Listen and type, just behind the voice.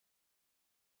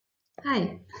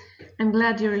Hi, I'm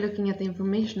glad you're looking at the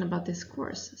information about this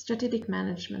course, Strategic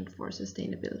Management for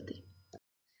Sustainability.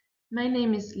 My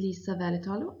name is Lisa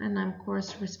Wälitalo and I'm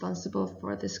course responsible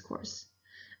for this course.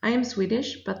 I am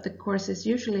Swedish, but the course is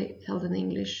usually held in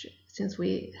English since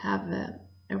we have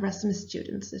Erasmus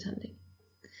students attending.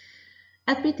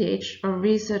 At BTH, our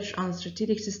research on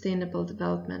strategic sustainable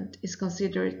development is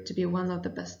considered to be one of the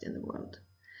best in the world.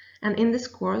 And in this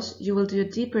course, you will do a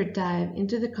deeper dive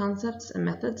into the concepts and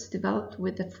methods developed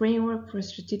with the framework for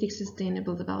strategic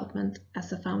sustainable development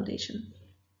as a foundation.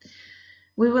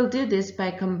 We will do this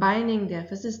by combining the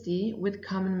FSSD with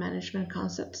common management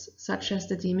concepts such as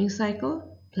the deeming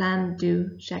cycle, plan,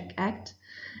 do, check, act,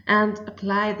 and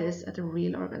apply this at a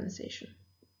real organization.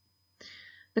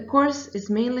 The course is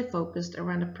mainly focused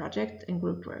around a project and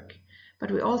group work,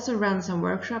 but we also run some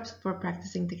workshops for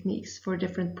practicing techniques for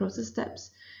different process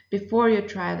steps before you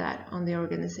try that on the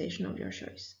organization of your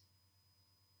choice.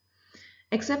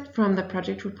 Except from the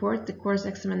project report, the course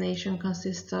examination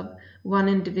consists of one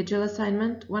individual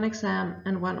assignment, one exam,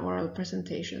 and one oral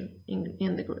presentation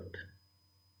in the group.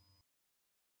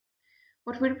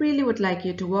 What we really would like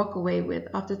you to walk away with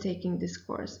after taking this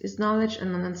course is knowledge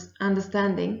and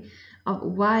understanding of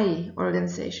why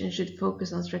organizations should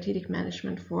focus on strategic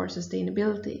management for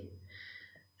sustainability,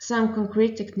 some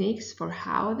concrete techniques for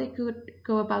how they could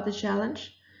go about the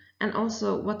challenge, and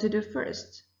also what to do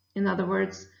first. In other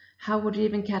words, how would you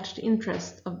even catch the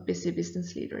interest of busy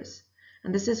business leaders?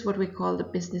 And this is what we call the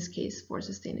business case for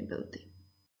sustainability.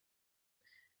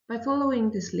 By following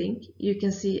this link, you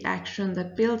can see action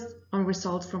that builds on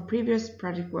results from previous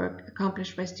project work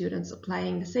accomplished by students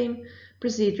applying the same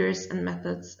procedures and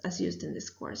methods as used in this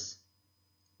course.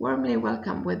 Warmly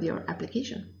welcome with your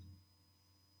application.